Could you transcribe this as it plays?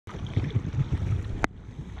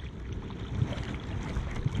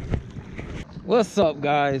What's up,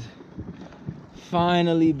 guys?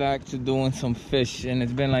 Finally back to doing some fish, and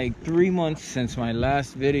it's been like 3 months since my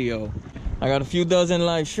last video. I got a few dozen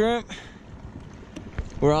live shrimp.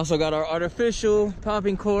 We're also got our artificial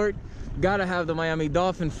popping cork. Gotta have the Miami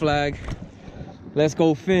Dolphin flag. Let's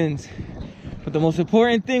go fins. But the most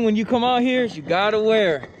important thing when you come out here is you gotta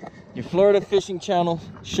wear your Florida Fishing Channel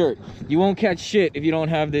shirt. You won't catch shit if you don't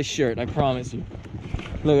have this shirt, I promise you.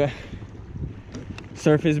 Look at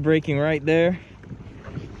surface breaking right there.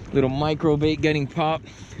 Little micro bait getting popped.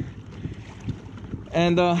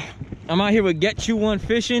 And I'm out here with Get You One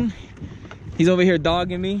Fishing. He's over here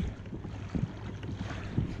dogging me.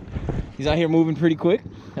 He's out here moving pretty quick.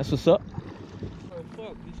 That's what's up. Oh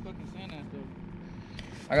fuck, these fucking sand ass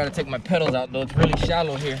though. I gotta take my pedals out though, it's really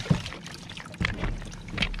shallow here.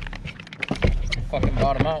 Fucking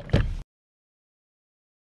bottom out.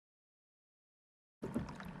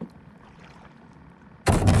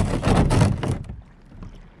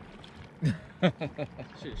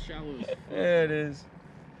 Shit, shallow as fuck. There it is.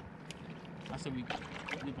 I said we get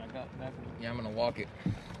back up. Yeah, I'm gonna walk it.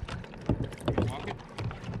 Walk it?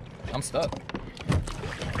 I'm stuck.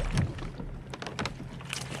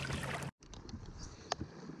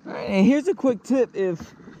 Alright, and here's a quick tip.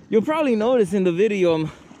 If you'll probably notice in the video,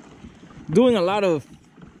 I'm doing a lot of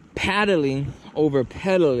paddling over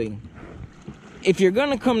pedaling. If you're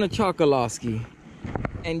gonna come to Chokoloskee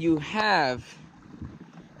and you have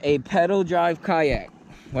a pedal drive kayak,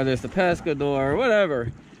 whether it's the Pescador or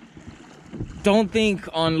whatever, don't think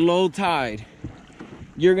on low tide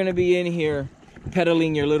you're gonna be in here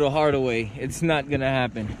pedaling your little heart away. It's not gonna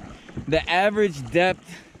happen. The average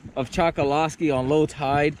depth of Chokoloskee on low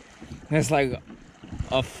tide is like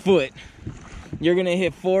a foot. You're gonna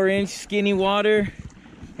hit 4-inch skinny water,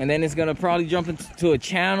 and then it's gonna probably jump into a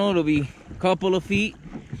channel. It'll be a couple of feet,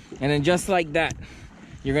 and then just like that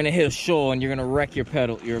you're gonna hit a shoal and you're gonna wreck your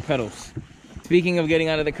pedals. Speaking of getting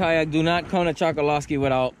out of the kayak, do not come to Chokoloskee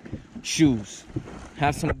without shoes.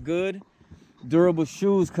 Have some good, durable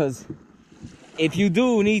shoes, because if you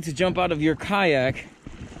do need to jump out of your kayak,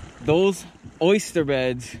 those oyster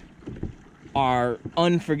beds are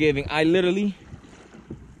unforgiving. I literally,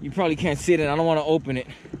 you probably can't see it and I don't want to open it.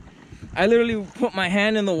 I literally put my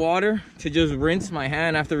hand in the water to just rinse my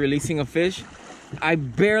hand after releasing a fish. I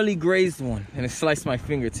barely grazed one and it sliced my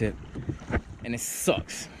fingertip, and it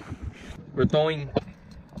sucks. We're throwing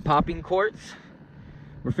popping corks.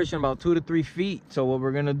 We're fishing about 2 to 3 feet. So what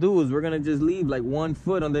we're gonna do is we're gonna just leave like 1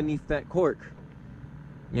 foot underneath that cork.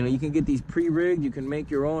 You know, you can get these pre-rigged, you can make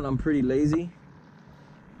your own. I'm pretty lazy,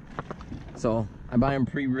 so I buy them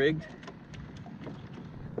pre-rigged.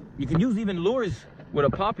 You can use even lures with a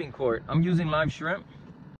popping cork. I'm using live shrimp.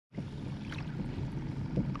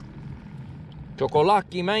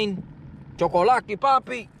 Chokoloskee, man. Chokoloskee,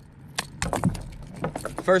 poppy.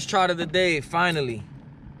 First trout of the day, finally.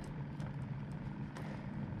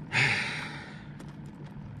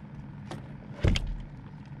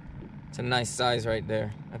 It's a nice size right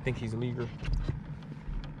there. I think he's legal.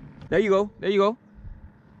 There you go. There you go.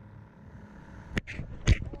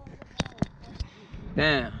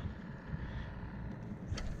 Damn.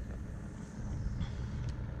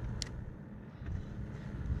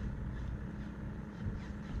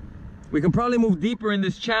 We can probably move deeper in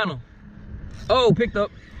this channel. Oh, picked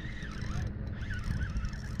up.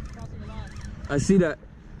 I see that.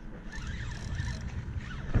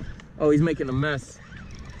 Oh, he's making a mess.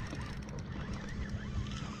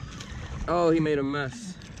 Oh, he made a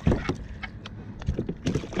mess.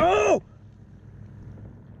 Oh!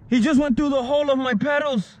 He just went through the hole of my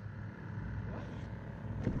pedals.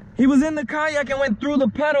 He was in the kayak and went through the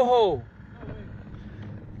pedal hole.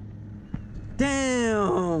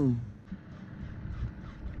 Damn.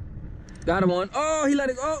 Got him on. Oh, he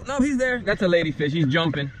let it go. Oh, no, he's there. That's a ladyfish. He's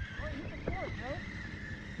jumping.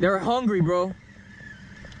 They're hungry, bro. I'm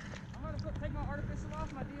gonna take my artificial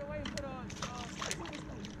off, my DOA, and put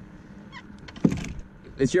on.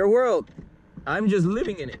 It's your world. I'm just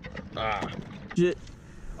living in it. Ah, shit.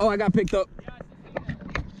 Oh, I got picked up.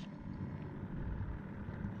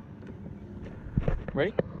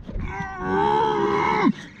 Ready?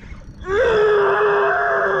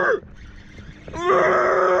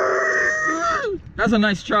 That's a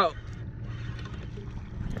nice trout.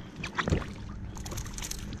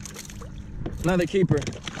 Another keeper.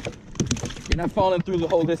 You're not falling through the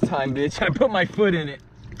hole this time, bitch. I put my foot in it.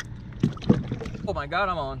 Oh my God,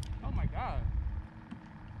 I'm on. Oh my God.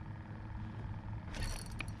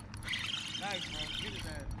 Nice, man. Look at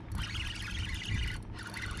that.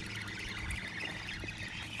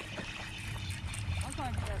 I'm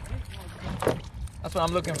trying to get that big one. That's what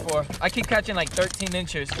I'm looking for. I keep catching like 13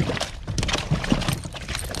 inches.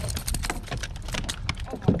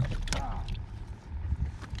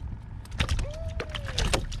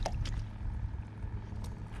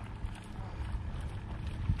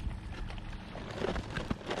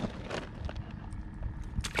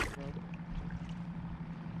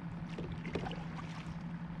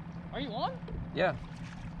 Are you on? Yeah.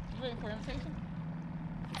 You waiting for invitation?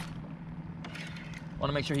 Want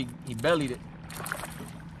to make sure he bellied it.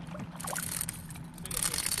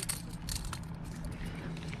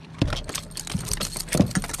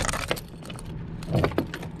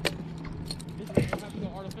 This is gonna have to go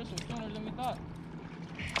artificial sooner than we thought.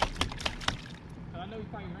 I know you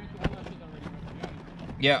probably ran through all that shit already.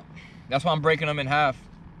 Right? Yeah, that's why I'm breaking them in half.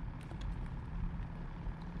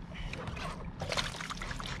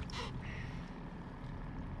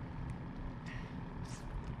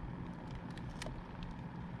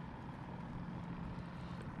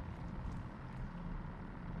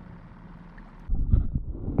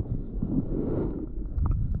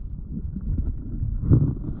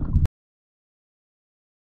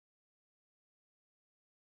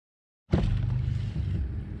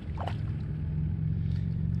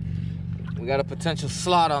 We got a potential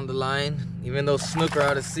slot on the line, even though snook are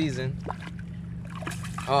out of season.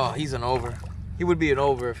 Oh, he's an over. He would be an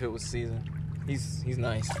over if it was season. He's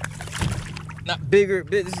nice. Not bigger,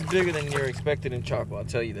 this is bigger than you're expected in Choco, I'll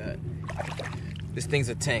tell you that. This thing's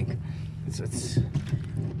a tank. It's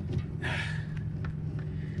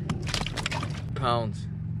pounds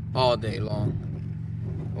all day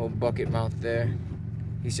long. Old bucket mouth there.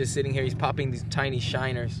 He's just sitting here, he's popping these tiny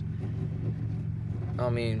shiners. I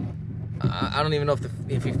mean, I don't even know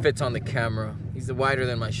if he fits on the camera. He's wider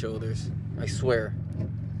than my shoulders, I swear.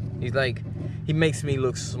 He's like, he makes me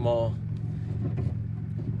look small.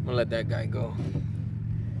 I'm gonna let that guy go.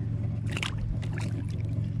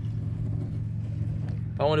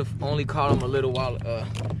 If I would have only caught him a little while, a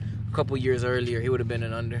couple years earlier, he would have been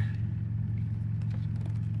an under.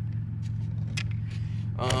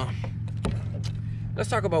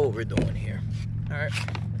 Let's talk about what we're doing here. All right.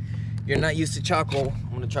 You're not used to Choco. I'm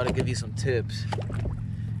gonna try to give you some tips.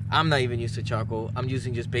 I'm not even used to Choco. I'm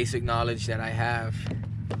using just basic knowledge that I have.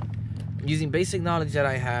 I'm using basic knowledge that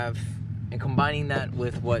I have and combining that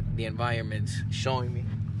with what the environment's showing me.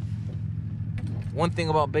 One thing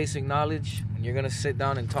about basic knowledge, when you're gonna sit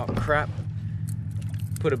down and talk crap,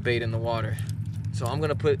 put a bait in the water. So I'm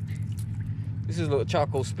gonna put, this is a little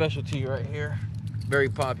Choco specialty right here. Very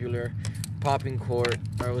popular, popping court.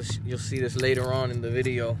 You'll see this later on in the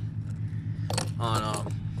video.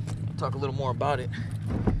 I'll talk a little more about it.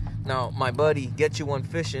 Now, my buddy, Get You One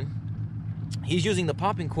Fishing, he's using the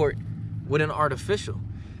popping court with an artificial.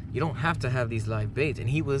 You don't have to have these live baits, and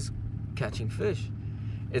he was catching fish.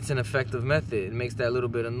 It's an effective method. It makes that little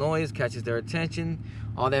bit of noise, catches their attention.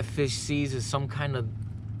 All that fish sees is some kind of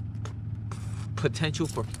potential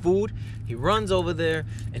for food. He runs over there,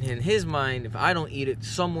 and in his mind, if I don't eat it,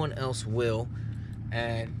 someone else will,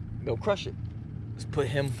 and they'll crush it. Let's put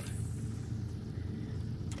him.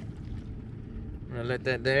 I'm gonna let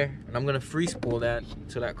that there, and I'm gonna free spool that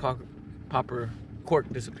until that popper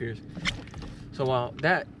cork disappears. So while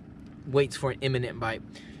that waits for an imminent bite,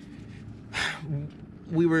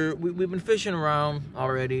 we've been fishing around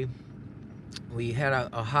already. We had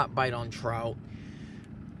a hot bite on trout.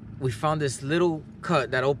 We found this little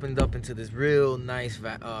cut that opened up into this really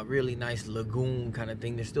nice lagoon kind of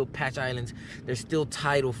thing. There's still patch islands. There's still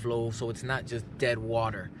tidal flow, so it's not just dead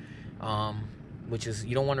water. Which is,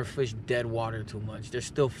 you don't want to fish dead water too much. There's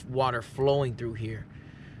still water flowing through here.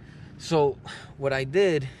 So what I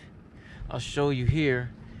did, I'll show you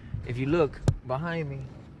here. If you look behind me,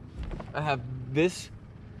 I have this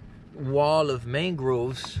wall of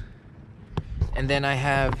mangroves, and then I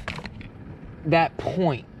have that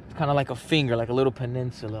point. It's kind of like a finger, like a little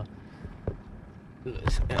peninsula.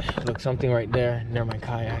 Look, something right there near my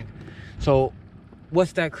kayak. So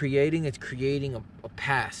what's that creating? It's creating a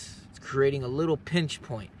pass. It's creating a little pinch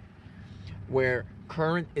point where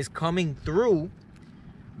current is coming through.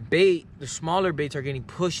 Bait, the smaller baits are getting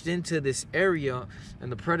pushed into this area,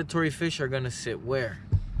 and the predatory fish are gonna sit where?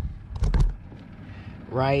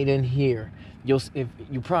 Right in here. I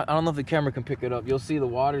don't know if the camera can pick it up. You'll see the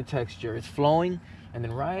water texture. It's flowing, and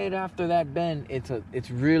then right after that bend, it's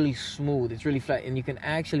really smooth. It's really flat, and you can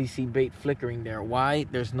actually see bait flickering there. Why?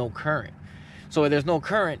 There's no current. So if there's no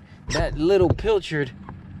current, that little pilchard.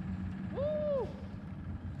 Woo!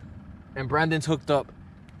 And Brandon's hooked up.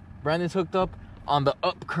 Brandon's hooked up on the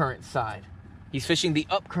up current side. He's fishing the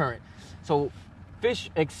up current. So fish,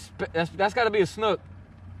 that's got to be a snook.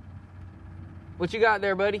 What you got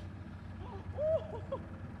there, buddy?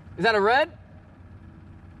 Is that a red?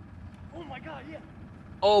 Oh my God, yeah.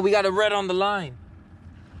 Oh, we got a red on the line.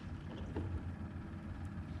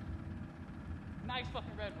 Nice fucking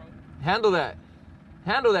red, bro. Handle that.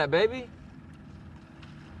 Handle that, baby.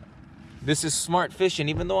 This is smart fishing,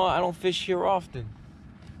 even though I don't fish here often.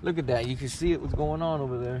 Look at that. You can see it, what's going on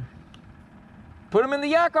over there. Put him in the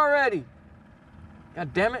yak already.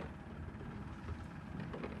 God damn it.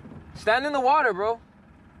 Stand in the water, bro.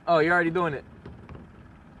 Oh, you're already doing it.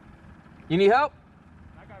 You need help?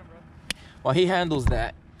 I got him, bro. Well, he handles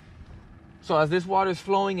that. So as this water is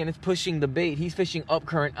flowing and it's pushing the bait, he's fishing up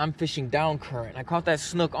current, I'm fishing down current. I caught that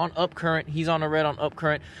snook on up current, he's on a red on up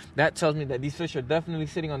current. That tells me that these fish are definitely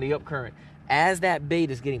sitting on the up current. As that bait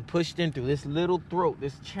is getting pushed in through this little throat,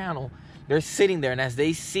 this channel, they're sitting there, and as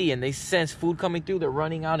they see and they sense food coming through, they're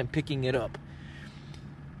running out and picking it up.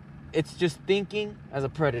 It's just thinking as a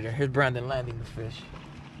predator. Here's Brandon landing the fish.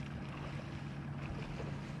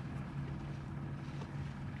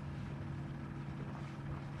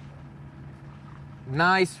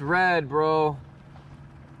 Nice red, bro.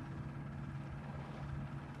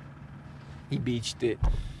 He beached it.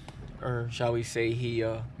 Or shall we say he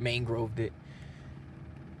mangroved it.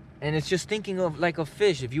 And it's just thinking of like a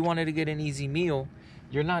fish. If you wanted to get an easy meal,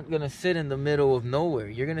 you're not going to sit in the middle of nowhere.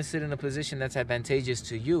 You're going to sit in a position that's advantageous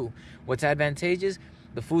to you. What's advantageous?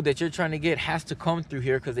 The food that you're trying to get has to come through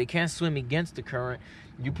here because they can't swim against the current.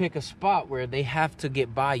 You pick a spot where they have to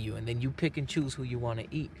get by you, and then you pick and choose who you want to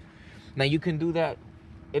eat. Now, you can do that.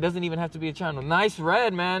 It doesn't even have to be a channel. Nice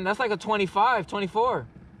red, man. That's like a 25, 24.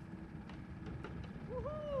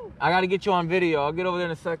 Woohoo! I got to get you on video. I'll get over there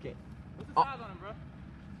in a second. What's the size on him,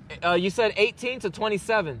 bro? You said 18 to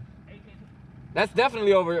 27. 18. That's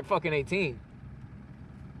definitely over at fucking 18.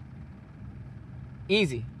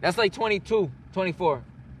 Easy. That's like 22, 24.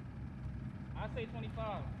 I'd say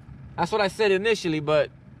 25. That's what I said initially, but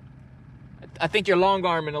I think you're long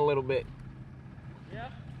arming a little bit. Yeah?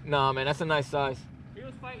 Nah, man, that's a nice size. He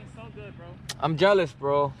was fighting so good, bro. I'm jealous,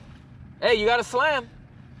 bro. Hey, you got a slam.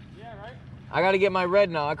 Yeah, right? I got to get my red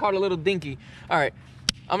now. I caught a little dinky. All right,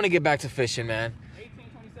 I'm going to get back to fishing, man. 18,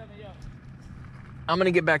 27, yeah. I'm going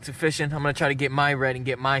to get back to fishing. I'm going to try to get my red and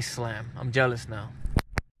get my slam. I'm jealous now.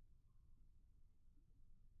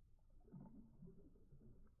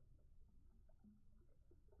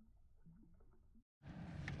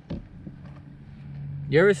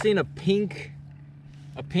 You ever seen a pink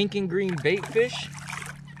and green bait fish?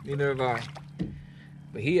 Neither have I.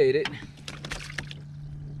 But he ate it.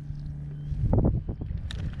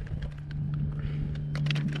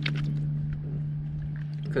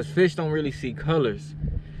 Because fish don't really see colors.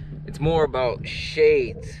 It's more about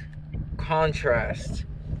shades, contrast.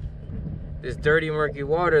 This dirty, murky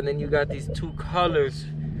water, and then you got these two colors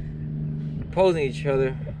opposing each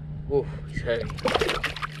other. Ooh, he's heavy.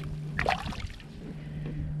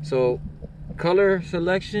 So, color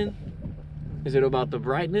selection, is it about the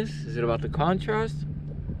brightness? Is it about the contrast?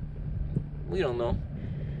 We don't know.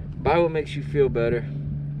 Buy what makes you feel better.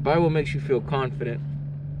 Buy what makes you feel confident.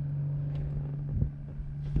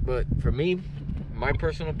 But for me, my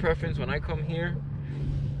personal preference when I come here,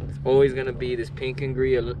 it's always gonna be this pink and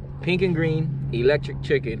green electric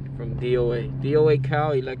chicken from DOA. DOA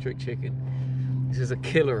cow electric chicken. This is a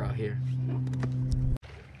killer out here.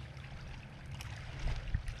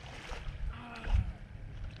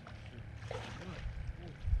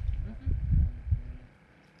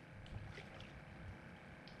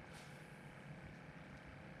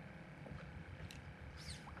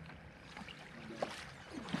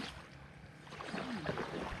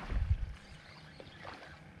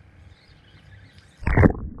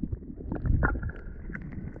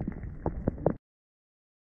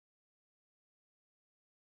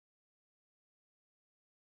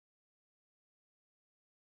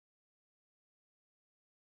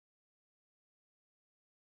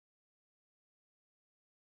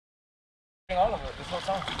 All of it this whole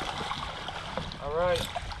time. All right.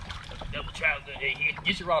 Double tried it. Hey,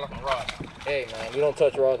 get your rod off my rod. Hey man, we don't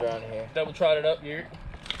touch rods around here. Double tried it up here.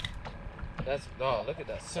 That's, oh, look at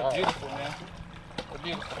that. So beautiful, man. They're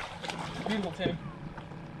beautiful. Beautiful, Tim.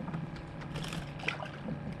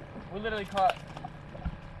 We literally caught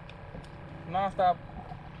non-stop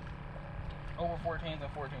over 14s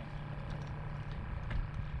and 14s.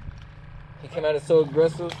 He came at it so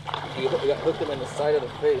aggressive, he got hooked him in the side of the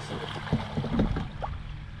face.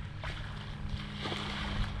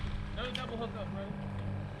 Another double hook up, bro.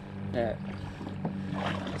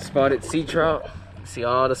 Yeah. Spotted sea trout. See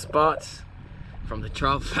all the spots from the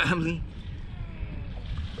trout family.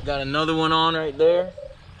 Got another one on right there.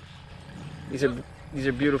 These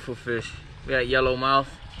are beautiful fish. We got yellowmouth.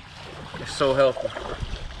 They're so healthy.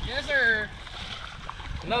 Yes, sir.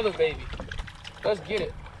 Another baby. Let's get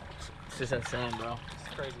it. This is insane, bro.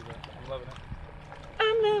 It's crazy, bro. I'm loving it.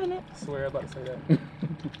 I'm loving it. I swear I'm about to say that.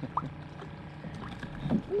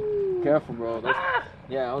 Careful, bro.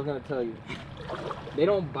 Yeah, I was gonna tell you. They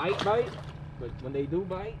don't bite, but when they do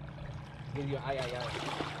bite, give you an eye.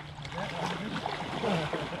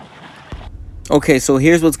 Okay, so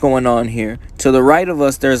here's what's going on here. To the right of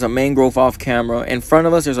us, there's a mangrove off camera. In front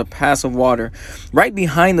of us, there's a pass of water. Right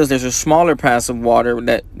behind us, there's a smaller pass of water,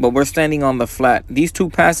 but we're standing on the flat. These two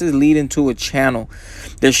passes lead into a channel.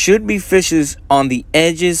 There should be fishes on the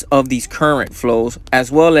edges of these current flows,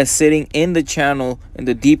 as well as sitting in the channel in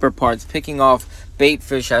the deeper parts, picking off bait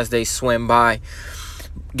fish as they swim by.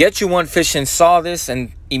 Get You One Fishing saw this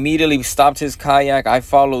and immediately stopped his kayak. I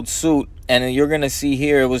followed suit. And you're going to see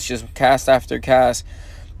here, it was just cast after cast,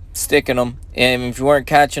 sticking them. And if you weren't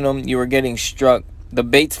catching them, you were getting struck. The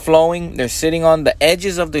bait's flowing. They're sitting on the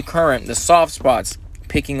edges of the current, the soft spots,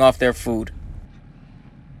 picking off their food.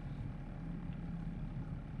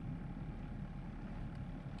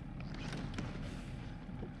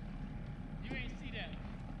 You ain't see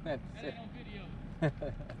that. That ain't on video.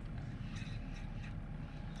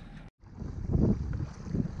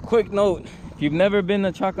 Quick note, if you've never been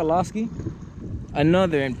to Chokoloskee,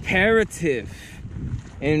 another imperative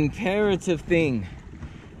thing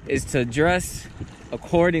is to dress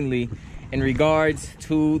accordingly in regards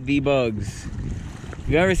to the bugs.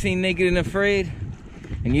 You ever seen Naked and Afraid?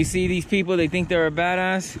 And you see these people, they think they're a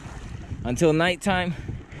badass until nighttime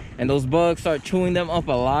and those bugs start chewing them up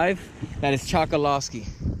alive. That is Chokoloskee.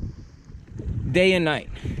 Day and night,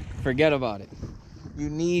 forget about it. You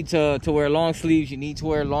need to wear long sleeves, you need to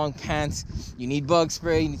wear long pants, you need bug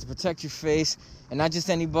spray, you need to protect your face, and not just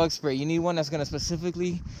any bug spray. You need one that's gonna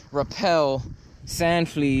specifically repel sand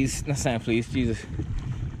fleas, not sand fleas, Jesus.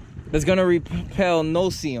 That's gonna repel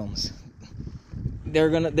no-see-ums. They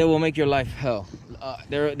will make your life hell.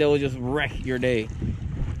 They will just wreck your day.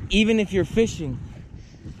 Even if you're fishing,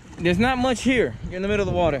 there's not much here. You're in the middle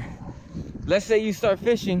of the water. Let's say you start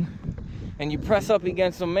fishing and you press up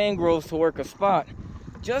against some mangroves to work a spot.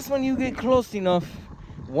 Just when you get close enough,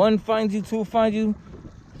 one finds you, two finds you,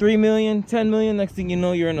 3 million, 10 million, next thing you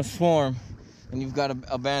know, you're in a swarm and you've got to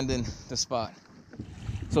abandon the spot.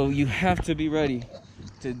 So you have to be ready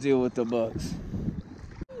to deal with the bugs.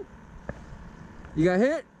 You got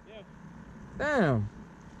hit? Yeah. Damn.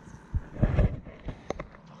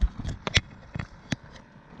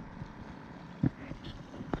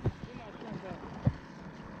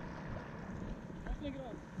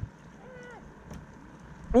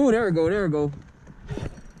 Oh, there we go, there we go.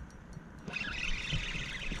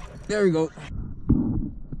 There we go.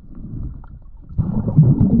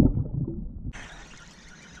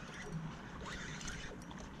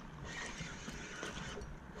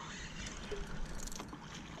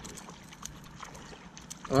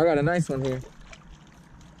 Oh, I got a nice one here.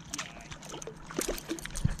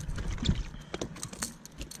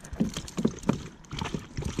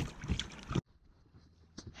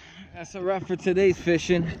 That's a wrap for today's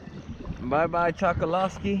fishing. Bye-bye,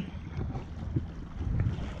 Chokoloskee.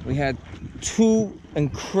 We had 2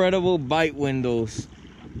 incredible bite windows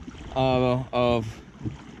of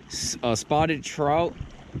spotted trout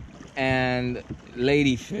and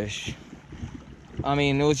ladyfish. I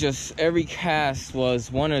mean, it was just every cast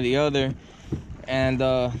was one or the other. And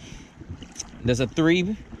there's a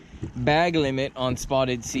 3 bag limit on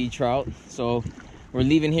spotted sea trout. So we're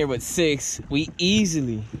leaving here with 6. We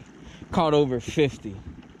easily caught over 50.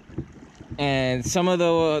 And some of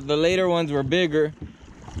the later ones were bigger,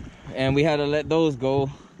 and we had to let those go,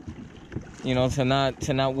 you know, to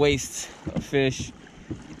not waste a fish.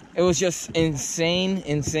 It was just insane.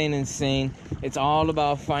 It's all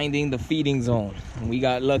about finding the feeding zone. And we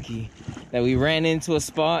got lucky that we ran into a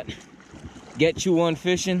spot. Get You One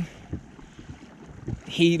Fishing.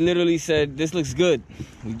 He literally said, "This looks good."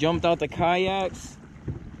 We jumped out the kayaks.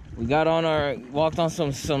 We got on walked on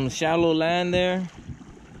some shallow land there,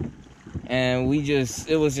 and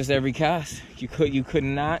it was just every cast. You could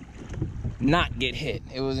not get hit.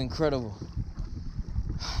 It was incredible.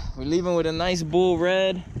 We're leaving with a nice bull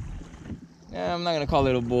red. Yeah, I'm not gonna call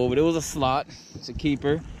it a bull, but it was a slot. It's a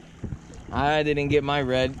keeper. I didn't get my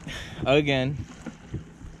red again.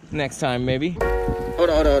 Next time, maybe.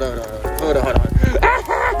 Hold on.